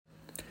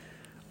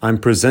I'm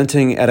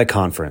presenting at a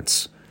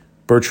conference,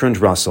 Bertrand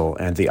Russell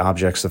and the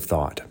Objects of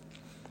Thought.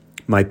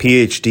 My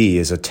PhD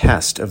is a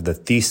test of the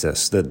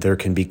thesis that there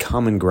can be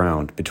common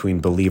ground between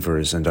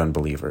believers and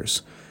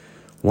unbelievers.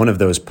 One of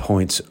those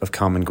points of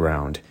common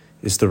ground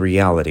is the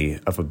reality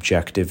of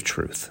objective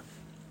truth.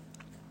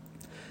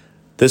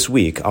 This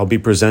week, I'll be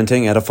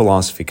presenting at a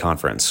philosophy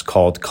conference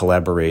called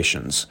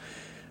Collaborations,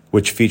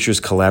 which features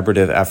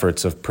collaborative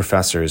efforts of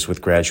professors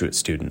with graduate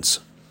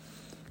students.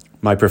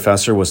 My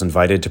professor was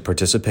invited to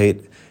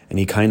participate, and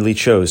he kindly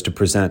chose to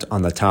present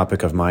on the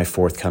topic of my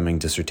forthcoming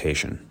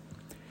dissertation.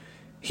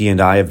 He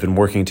and I have been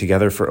working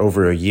together for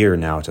over a year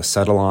now to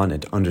settle on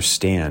and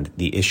understand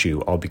the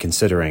issue I'll be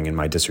considering in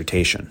my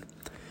dissertation,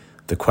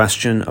 the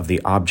question of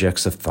the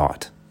objects of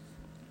thought.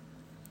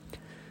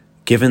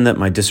 Given that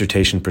my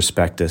dissertation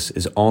prospectus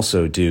is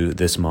also due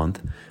this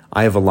month,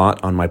 I have a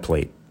lot on my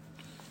plate.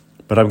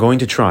 But I'm going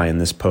to try in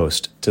this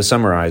post to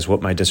summarize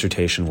what my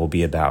dissertation will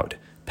be about,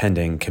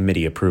 pending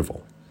committee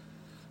approval.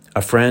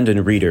 A friend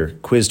and reader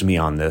quizzed me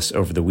on this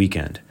over the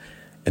weekend,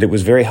 and it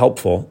was very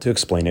helpful to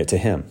explain it to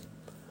him.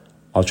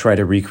 I'll try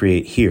to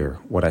recreate here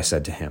what I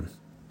said to him.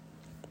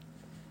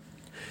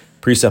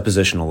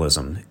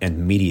 Presuppositionalism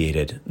and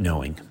mediated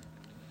knowing.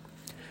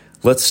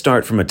 Let's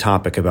start from a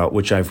topic about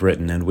which I've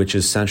written and which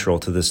is central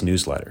to this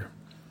newsletter.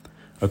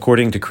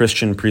 According to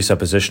Christian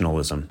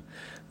presuppositionalism,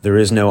 there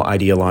is no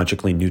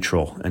ideologically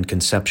neutral and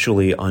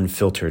conceptually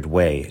unfiltered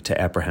way to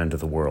apprehend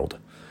the world.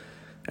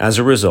 As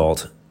a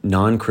result,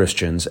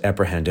 non-Christians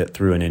apprehend it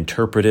through an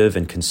interpretive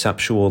and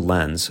conceptual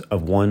lens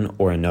of one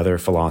or another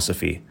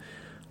philosophy,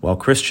 while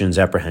Christians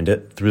apprehend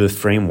it through the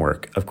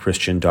framework of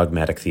Christian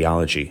dogmatic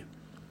theology.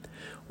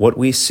 What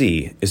we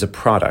see is a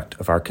product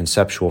of our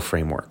conceptual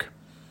framework.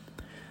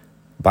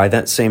 By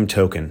that same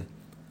token,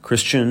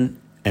 Christian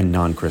and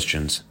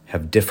non-Christians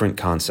have different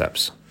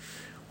concepts.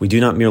 We do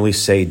not merely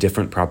say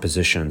different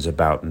propositions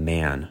about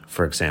man,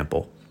 for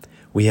example.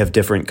 We have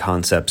different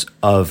concepts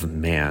of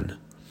man.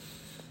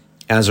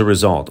 As a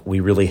result, we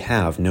really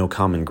have no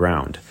common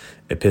ground,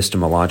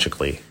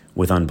 epistemologically,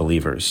 with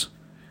unbelievers.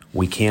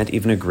 We can't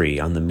even agree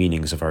on the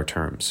meanings of our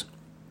terms.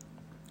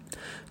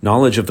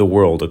 Knowledge of the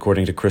world,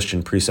 according to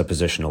Christian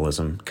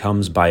presuppositionalism,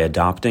 comes by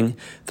adopting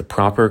the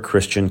proper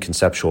Christian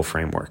conceptual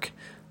framework,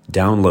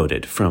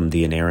 downloaded from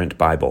the inerrant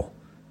Bible,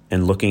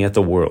 and looking at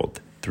the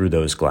world through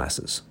those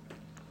glasses.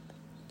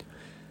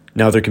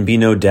 Now, there can be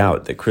no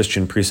doubt that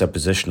Christian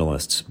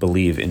presuppositionalists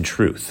believe in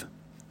truth,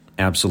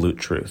 absolute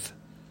truth.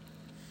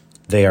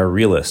 They are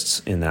realists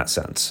in that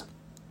sense.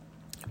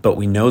 But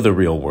we know the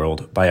real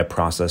world by a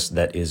process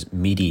that is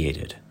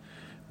mediated,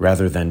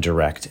 rather than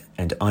direct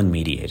and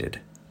unmediated.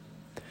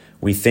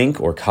 We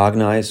think or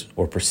cognize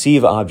or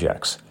perceive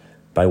objects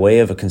by way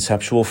of a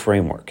conceptual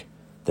framework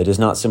that is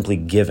not simply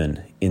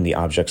given in the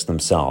objects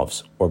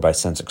themselves or by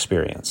sense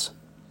experience.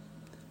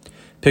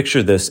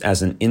 Picture this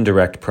as an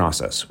indirect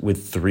process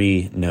with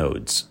three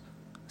nodes: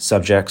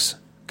 subjects,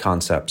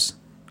 concepts,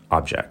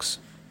 objects.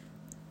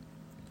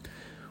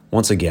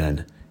 Once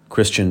again,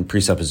 Christian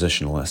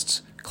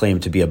presuppositionalists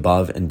claim to be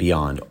above and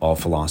beyond all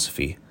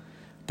philosophy,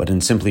 but in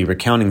simply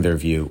recounting their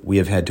view, we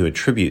have had to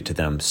attribute to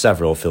them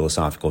several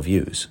philosophical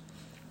views.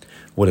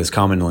 What is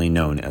commonly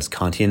known as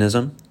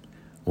Kantianism,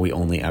 we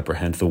only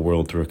apprehend the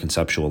world through a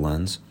conceptual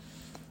lens,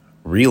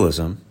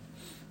 realism,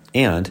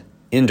 and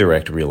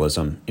indirect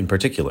realism in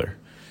particular,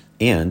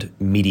 and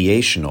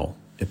mediational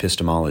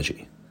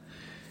epistemology.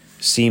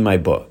 See my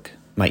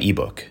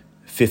ebook,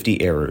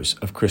 50 Errors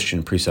of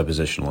Christian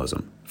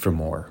Presuppositionalism, for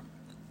more.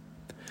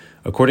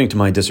 According to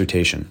my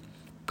dissertation,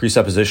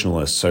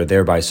 presuppositionalists are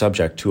thereby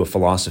subject to a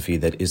philosophy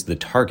that is the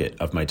target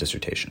of my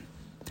dissertation,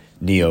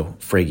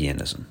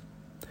 neo-Phragianism.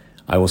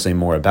 I will say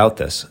more about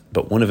this,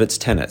 but one of its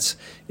tenets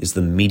is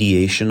the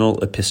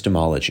mediational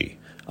epistemology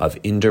of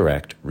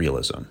indirect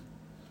realism.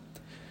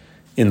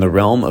 In the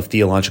realm of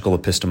theological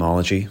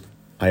epistemology,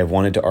 I have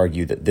wanted to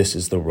argue that this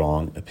is the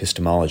wrong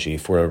epistemology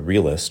for a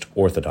realist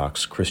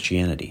Orthodox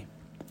Christianity.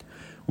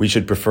 We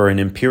should prefer an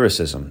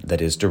empiricism that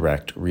is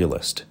direct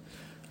realist.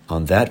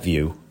 On that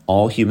view,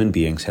 all human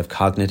beings have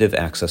cognitive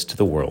access to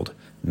the world,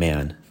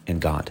 man, and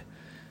God.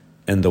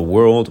 And the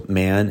world,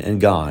 man,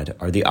 and God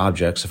are the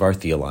objects of our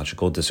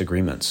theological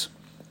disagreements.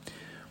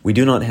 We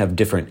do not have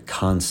different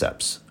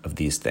concepts of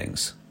these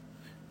things.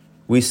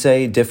 We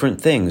say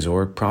different things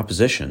or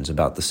propositions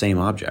about the same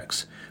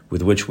objects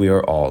with which we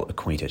are all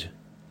acquainted.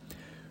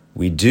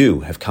 We do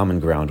have common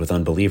ground with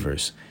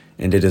unbelievers,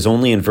 and it is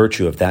only in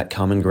virtue of that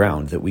common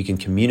ground that we can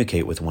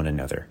communicate with one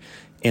another,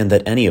 and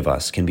that any of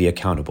us can be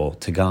accountable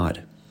to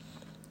God.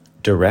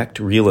 Direct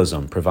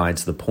realism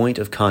provides the point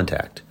of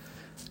contact,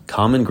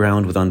 common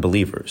ground with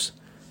unbelievers,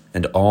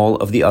 and all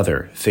of the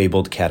other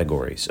fabled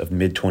categories of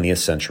mid-20th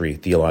century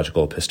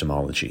theological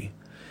epistemology,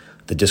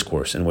 the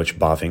discourse in which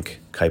Bavinck,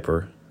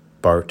 Kuyper,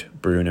 Barth,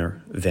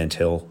 Brunner, Van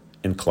Til,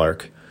 and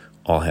Clark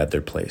all had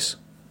their place.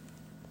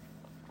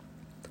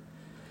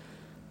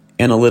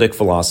 Analytic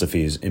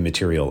philosophies in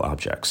material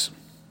objects.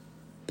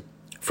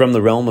 From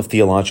the realm of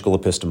theological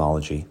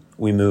epistemology,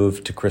 we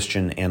move to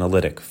Christian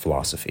analytic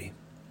philosophy.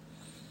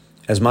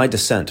 As my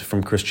dissent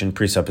from Christian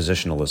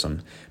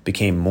presuppositionalism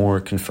became more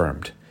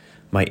confirmed,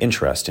 my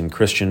interest in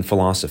Christian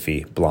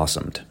philosophy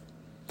blossomed.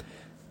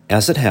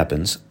 As it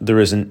happens, there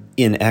is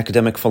in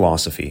academic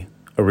philosophy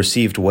a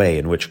received way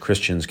in which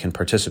Christians can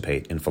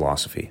participate in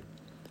philosophy.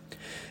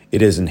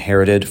 It is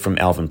inherited from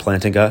Alvin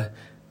Plantinga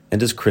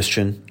and is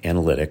Christian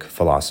analytic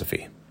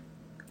philosophy.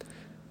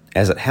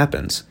 As it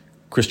happens,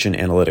 Christian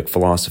analytic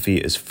philosophy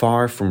is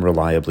far from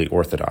reliably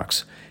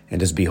orthodox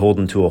and is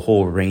beholden to a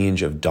whole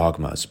range of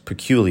dogmas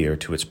peculiar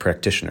to its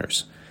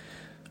practitioners.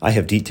 I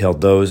have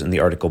detailed those in the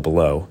article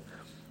below,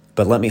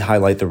 but let me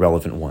highlight the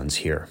relevant ones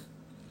here.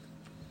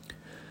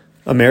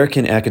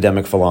 American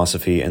academic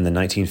philosophy in the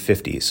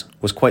 1950s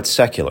was quite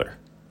secular,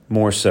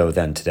 more so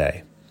than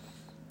today.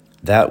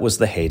 That was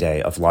the heyday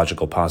of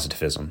logical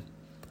positivism.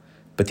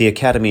 But the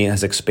academy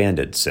has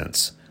expanded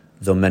since,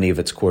 though many of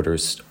its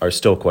quarters are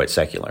still quite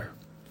secular.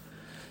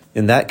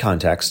 In that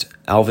context,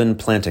 Alvin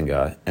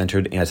Plantinga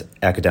entered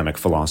academic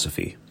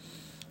philosophy,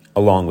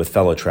 along with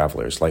fellow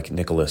travelers like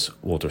Nicholas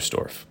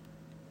Wolterstorff.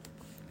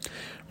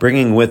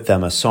 Bringing with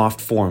them a soft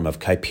form of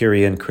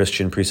Kuyperian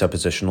Christian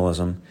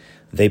presuppositionalism,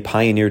 they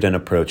pioneered an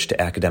approach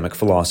to academic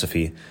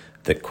philosophy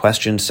that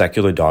questioned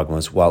secular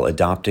dogmas while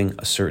adopting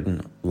a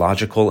certain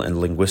logical and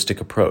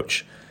linguistic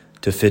approach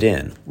to fit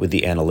in with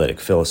the analytic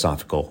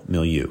philosophical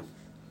milieu.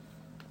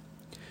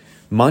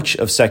 Much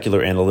of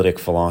secular analytic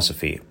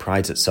philosophy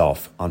prides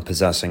itself on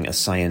possessing a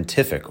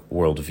scientific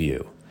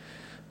worldview,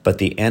 but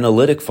the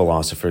analytic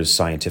philosopher's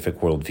scientific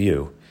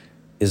worldview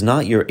is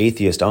not your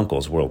atheist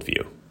uncle's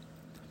worldview.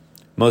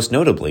 Most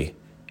notably,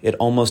 it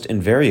almost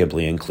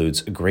invariably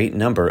includes a great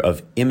number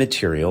of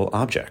immaterial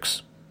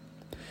objects.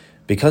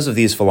 Because of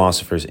these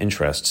philosophers'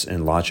 interests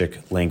in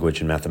logic,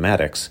 language, and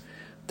mathematics,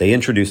 they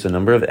introduce a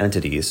number of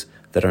entities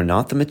that are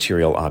not the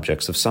material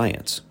objects of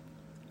science.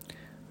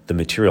 The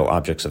material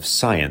objects of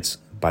science,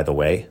 by the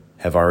way,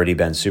 have already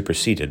been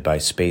superseded by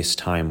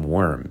space-time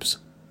worms.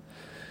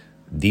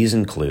 These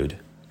include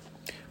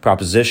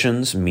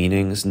propositions,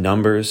 meanings,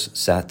 numbers,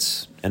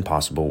 sets, and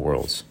possible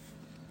worlds.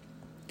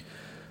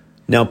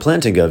 Now,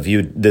 Plantinga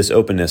viewed this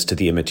openness to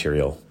the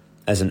immaterial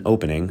as an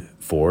opening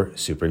for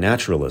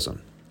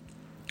supernaturalism.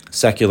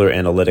 Secular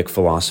analytic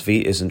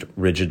philosophy isn't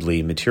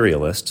rigidly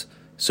materialist,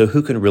 so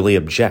who can really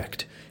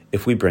object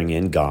if we bring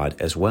in God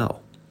as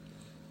well?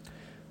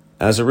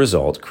 As a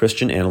result,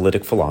 Christian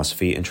analytic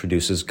philosophy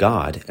introduces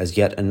God as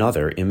yet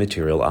another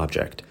immaterial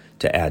object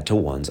to add to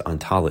one's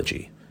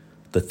ontology,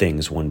 the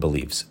things one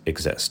believes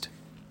exist.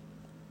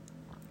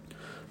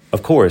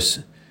 Of course,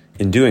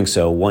 in doing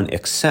so, one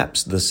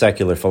accepts the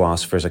secular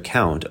philosopher's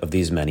account of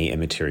these many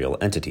immaterial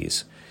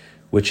entities,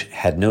 which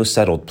had no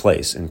settled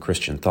place in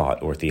Christian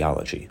thought or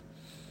theology.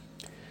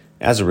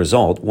 As a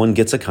result, one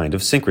gets a kind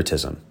of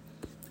syncretism,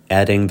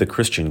 adding the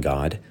Christian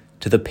God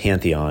to the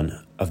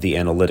pantheon of the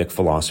analytic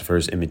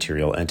philosopher's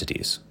immaterial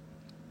entities.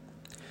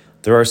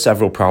 There are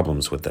several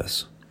problems with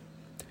this.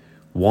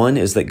 One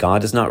is that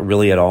God is not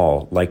really at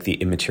all like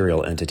the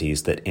immaterial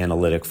entities that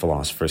analytic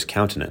philosophers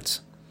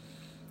countenance.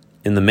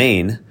 In the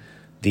main,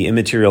 the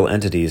immaterial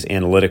entities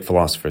analytic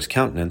philosophers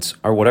countenance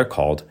are what are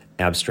called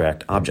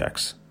abstract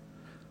objects.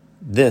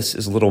 This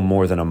is little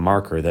more than a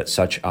marker that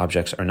such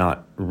objects are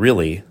not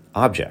really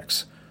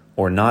objects,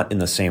 or not in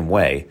the same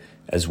way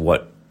as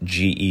what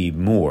G.E.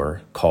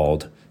 Moore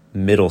called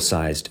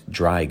middle-sized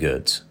dry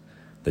goods,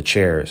 the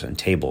chairs and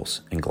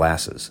tables and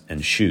glasses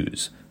and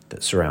shoes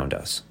that surround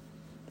us.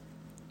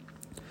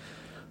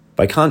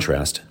 By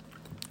contrast,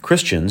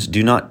 Christians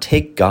do not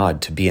take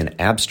God to be an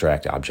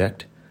abstract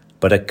object,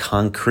 but a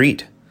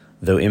concrete,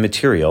 though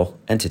immaterial,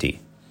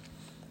 entity.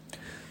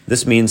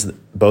 This means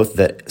both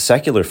that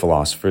secular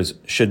philosophers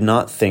should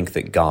not think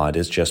that God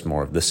is just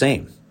more of the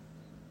same.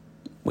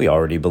 We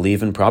already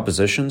believe in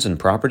propositions and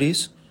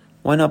properties.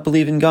 Why not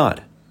believe in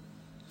God?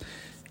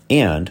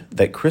 And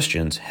that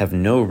Christians have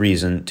no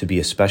reason to be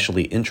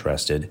especially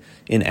interested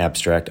in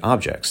abstract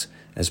objects,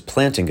 as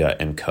Plantinga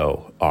and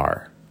co.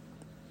 are.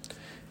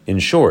 In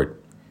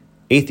short,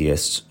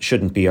 atheists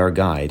shouldn't be our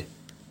guide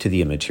to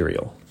the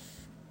immaterial.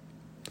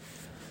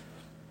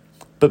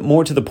 But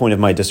more to the point of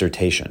my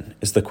dissertation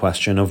is the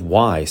question of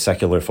why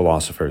secular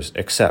philosophers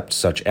accept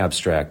such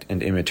abstract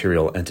and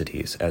immaterial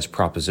entities as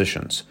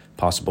propositions,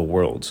 possible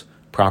worlds,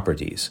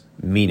 properties,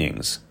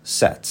 meanings,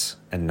 sets,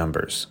 and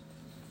numbers.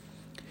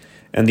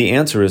 And the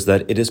answer is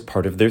that it is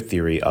part of their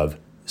theory of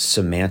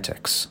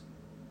semantics,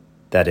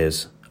 that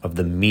is, of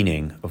the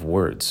meaning of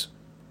words.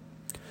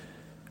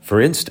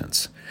 For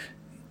instance,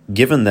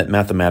 given that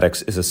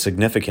mathematics is a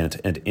significant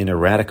and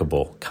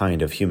ineradicable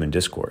kind of human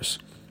discourse,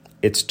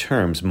 its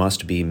terms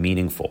must be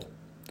meaningful.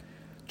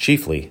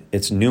 Chiefly,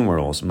 its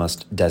numerals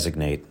must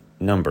designate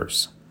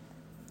numbers.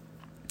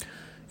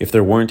 If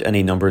there weren't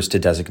any numbers to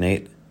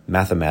designate,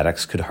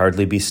 mathematics could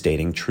hardly be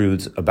stating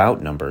truths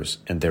about numbers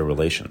and their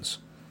relations.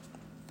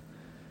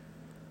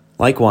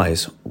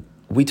 Likewise,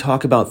 we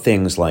talk about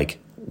things like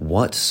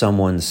what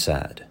someone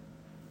said,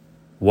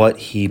 what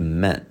he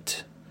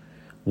meant,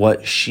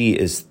 what she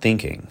is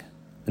thinking,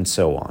 and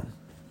so on.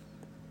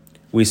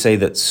 We say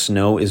that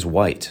snow is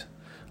white,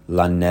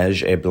 la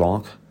neige est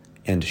blanche,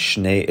 and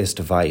Schnee ist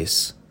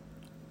weiß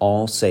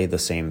all say the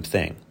same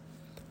thing,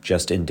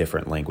 just in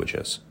different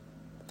languages.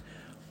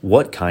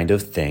 What kind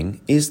of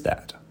thing is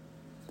that?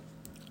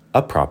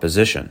 A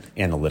proposition,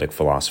 analytic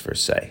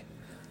philosophers say.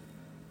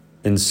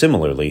 And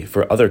similarly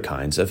for other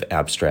kinds of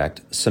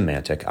abstract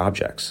semantic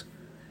objects.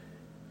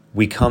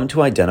 We come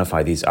to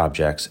identify these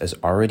objects as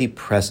already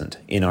present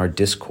in our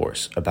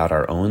discourse about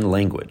our own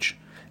language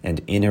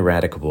and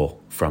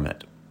ineradicable from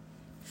it.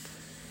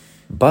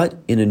 But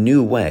in a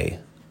new way,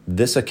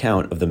 this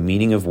account of the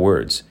meaning of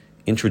words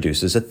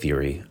introduces a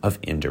theory of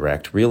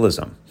indirect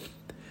realism,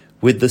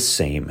 with the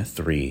same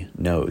three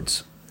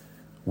nodes.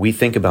 We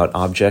think about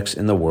objects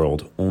in the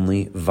world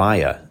only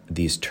via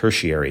these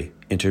tertiary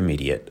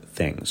intermediate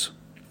things.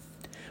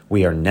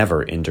 We are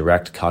never in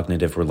direct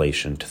cognitive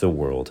relation to the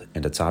world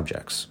and its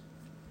objects.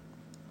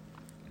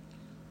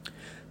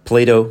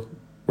 Plato,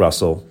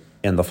 Russell,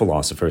 and the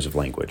philosophers of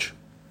language.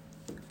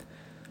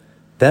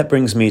 That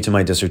brings me to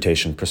my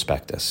dissertation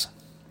prospectus.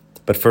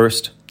 But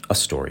first, a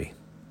story.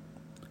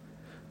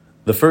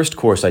 The first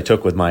course I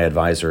took with my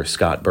advisor,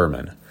 Scott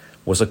Berman,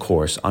 was a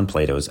course on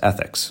Plato's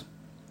Ethics.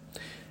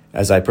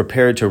 As I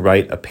prepared to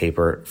write a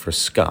paper for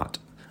Scott,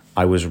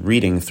 I was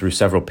reading through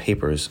several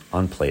papers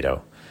on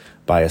Plato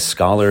by a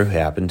scholar who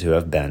happened to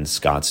have been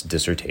Scott's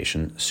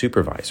dissertation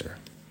supervisor,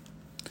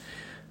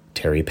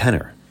 Terry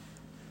Penner.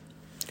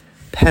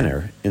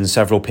 Penner, in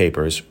several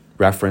papers,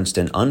 referenced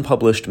an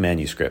unpublished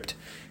manuscript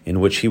in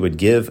which he would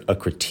give a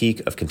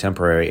critique of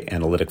contemporary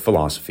analytic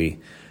philosophy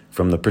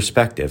from the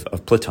perspective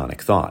of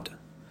Platonic thought,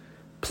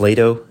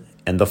 Plato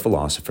and the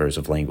philosophers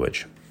of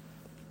language.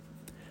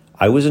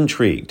 I was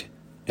intrigued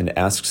and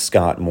asked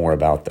Scott more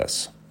about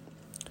this.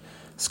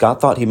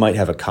 Scott thought he might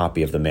have a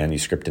copy of the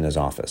manuscript in his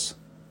office,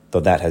 though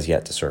that has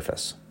yet to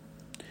surface.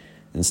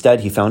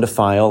 Instead, he found a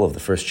file of the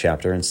first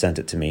chapter and sent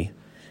it to me,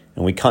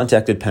 and we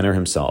contacted Penner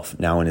himself,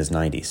 now in his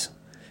 90s.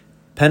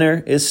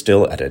 Penner is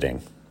still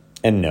editing,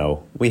 and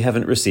no, we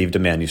haven't received a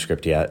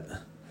manuscript yet.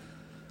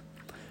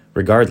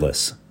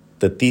 Regardless,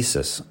 the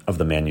thesis of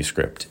the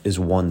manuscript is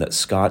one that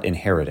Scott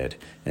inherited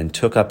and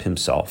took up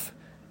himself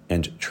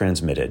and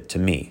transmitted to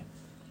me.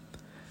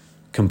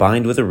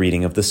 Combined with a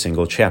reading of the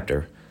single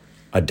chapter,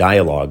 a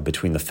dialogue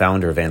between the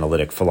founder of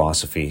analytic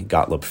philosophy,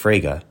 Gottlob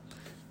Frege,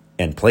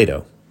 and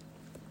Plato,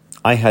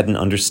 I had an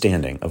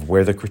understanding of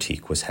where the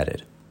critique was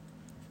headed.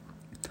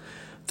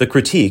 The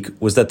critique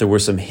was that there were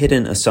some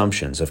hidden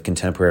assumptions of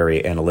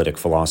contemporary analytic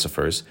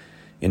philosophers,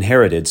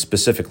 inherited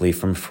specifically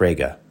from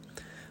Frege,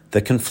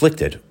 that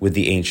conflicted with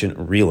the ancient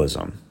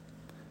realism,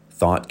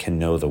 thought can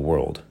know the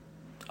world,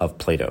 of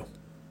Plato.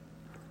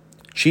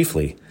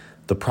 Chiefly,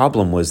 the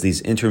problem was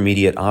these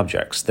intermediate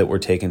objects that were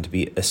taken to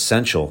be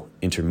essential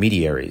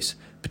intermediaries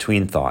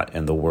between thought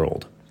and the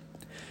world,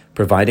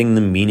 providing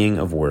the meaning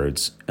of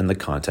words and the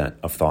content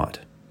of thought.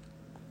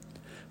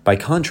 By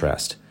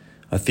contrast,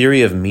 a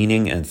theory of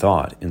meaning and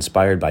thought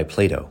inspired by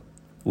Plato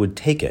would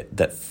take it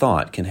that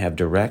thought can have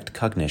direct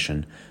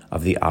cognition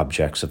of the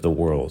objects of the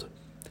world,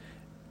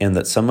 and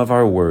that some of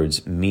our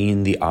words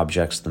mean the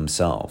objects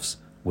themselves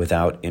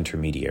without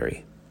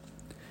intermediary.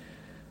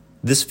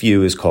 This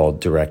view is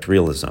called direct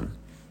realism,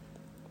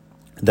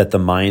 that the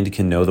mind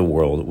can know the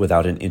world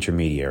without an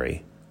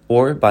intermediary,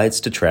 or by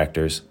its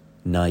detractors,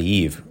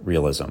 naive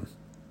realism.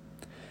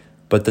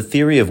 But the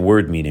theory of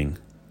word meaning,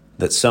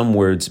 that some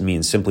words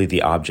mean simply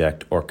the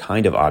object or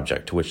kind of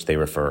object to which they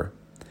refer,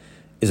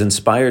 is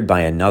inspired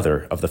by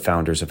another of the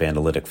founders of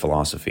analytic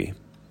philosophy,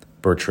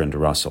 Bertrand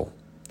Russell.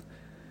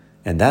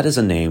 And that is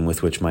a name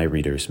with which my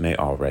readers may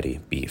already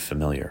be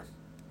familiar.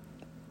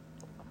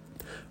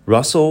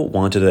 Russell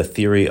wanted a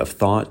theory of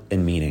thought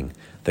and meaning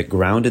that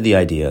grounded the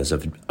ideas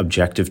of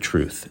objective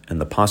truth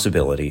and the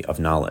possibility of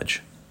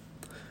knowledge.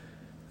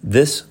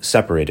 This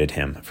separated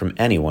him from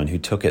anyone who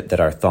took it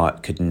that our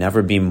thought could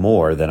never be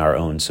more than our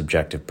own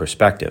subjective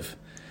perspective,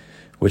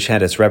 which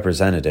had its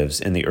representatives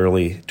in the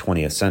early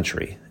 20th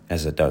century,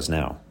 as it does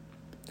now.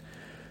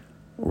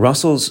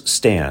 Russell's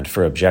stand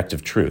for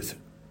objective truth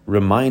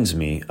reminds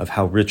me of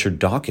how Richard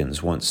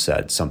Dawkins once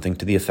said something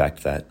to the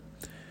effect that,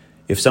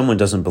 if someone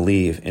doesn't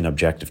believe in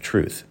objective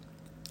truth,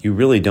 you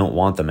really don't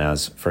want them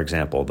as, for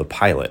example, the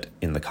pilot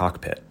in the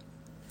cockpit.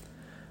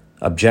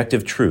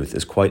 Objective truth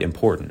is quite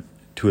important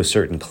to a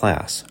certain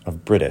class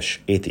of British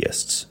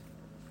atheists.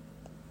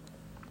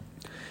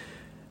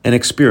 An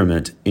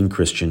experiment in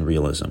Christian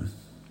realism.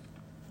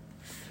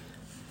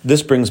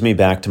 This brings me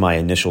back to my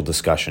initial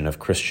discussion of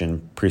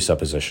Christian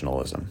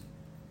presuppositionalism.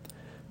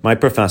 My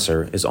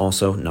professor is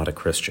also not a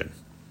Christian,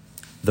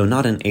 though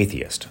not an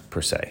atheist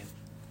per se.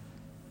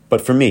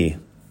 But for me,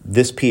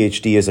 this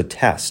PhD is a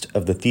test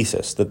of the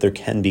thesis that there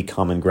can be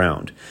common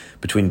ground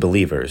between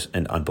believers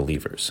and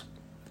unbelievers.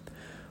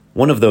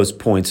 One of those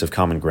points of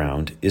common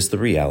ground is the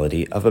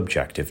reality of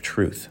objective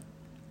truth.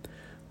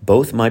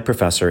 Both my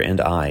professor and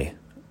I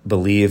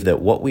believe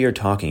that what we are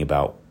talking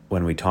about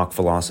when we talk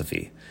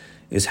philosophy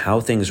is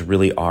how things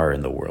really are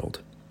in the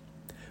world.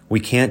 We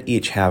can't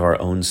each have our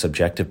own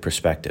subjective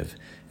perspective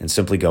and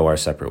simply go our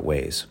separate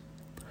ways.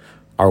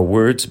 Our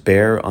words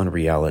bear on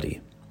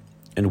reality,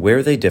 and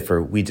where they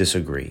differ, we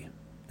disagree.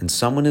 and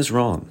someone is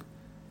wrong,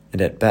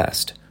 and at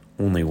best,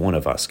 only one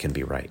of us can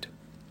be right.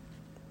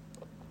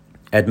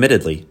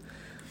 Admittedly,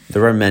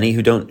 there are many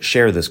who don't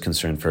share this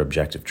concern for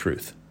objective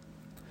truth.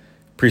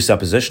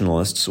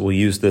 Presuppositionalists will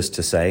use this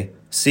to say,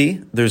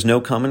 see, there's no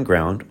common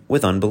ground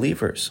with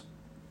unbelievers.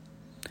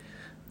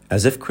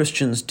 As if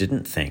Christians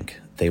didn't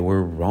think they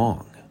were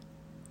wrong.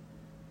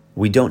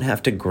 We don't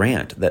have to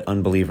grant that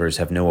unbelievers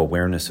have no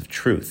awareness of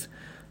truth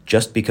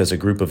just because a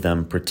group of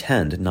them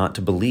pretend not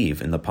to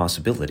believe in the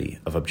possibility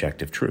of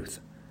objective truth.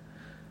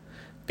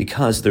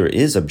 Because there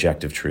is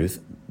objective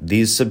truth,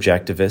 these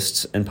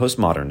subjectivists and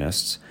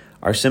postmodernists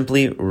are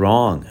simply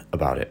wrong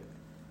about it.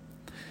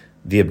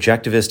 The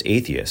objectivist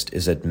atheist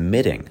is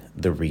admitting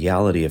the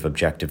reality of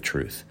objective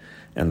truth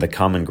and the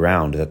common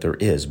ground that there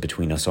is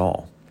between us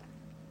all.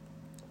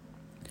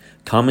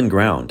 Common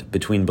ground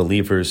between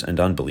believers and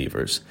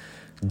unbelievers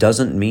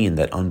doesn't mean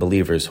that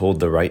unbelievers hold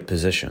the right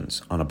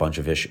positions on a bunch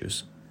of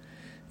issues.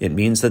 It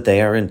means that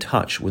they are in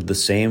touch with the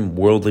same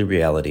worldly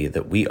reality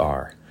that we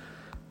are,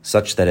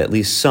 such that at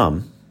least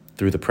some,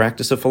 through the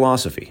practice of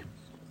philosophy,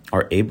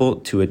 are able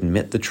to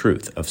admit the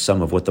truth of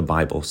some of what the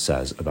Bible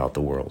says about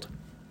the world.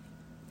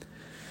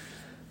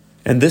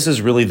 And this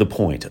is really the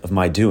point of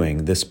my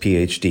doing this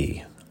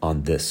PhD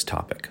on this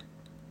topic.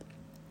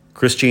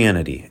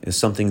 Christianity is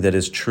something that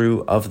is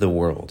true of the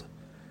world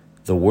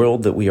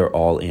that we are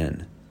all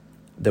in,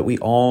 that we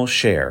all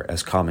share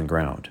as common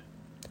ground.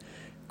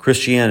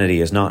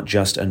 Christianity is not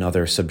just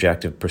another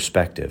subjective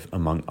perspective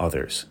among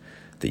others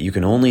that you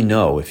can only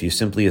know if you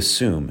simply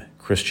assume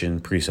Christian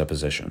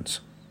presuppositions.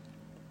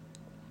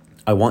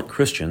 I want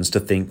Christians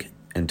to think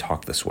and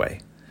talk this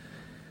way.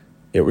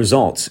 It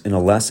results in a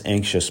less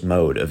anxious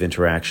mode of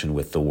interaction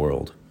with the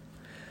world.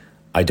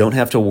 I don't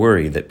have to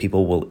worry that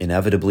people will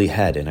inevitably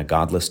head in a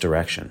godless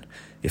direction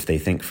if they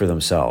think for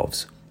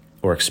themselves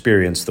or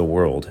experience the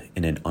world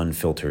in an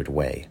unfiltered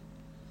way.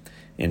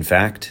 In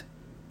fact,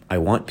 I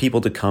want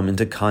people to come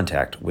into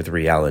contact with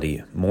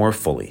reality more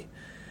fully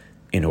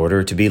in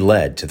order to be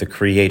led to the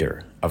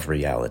creator of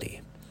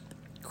reality,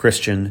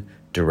 Christian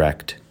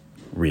direct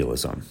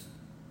realism.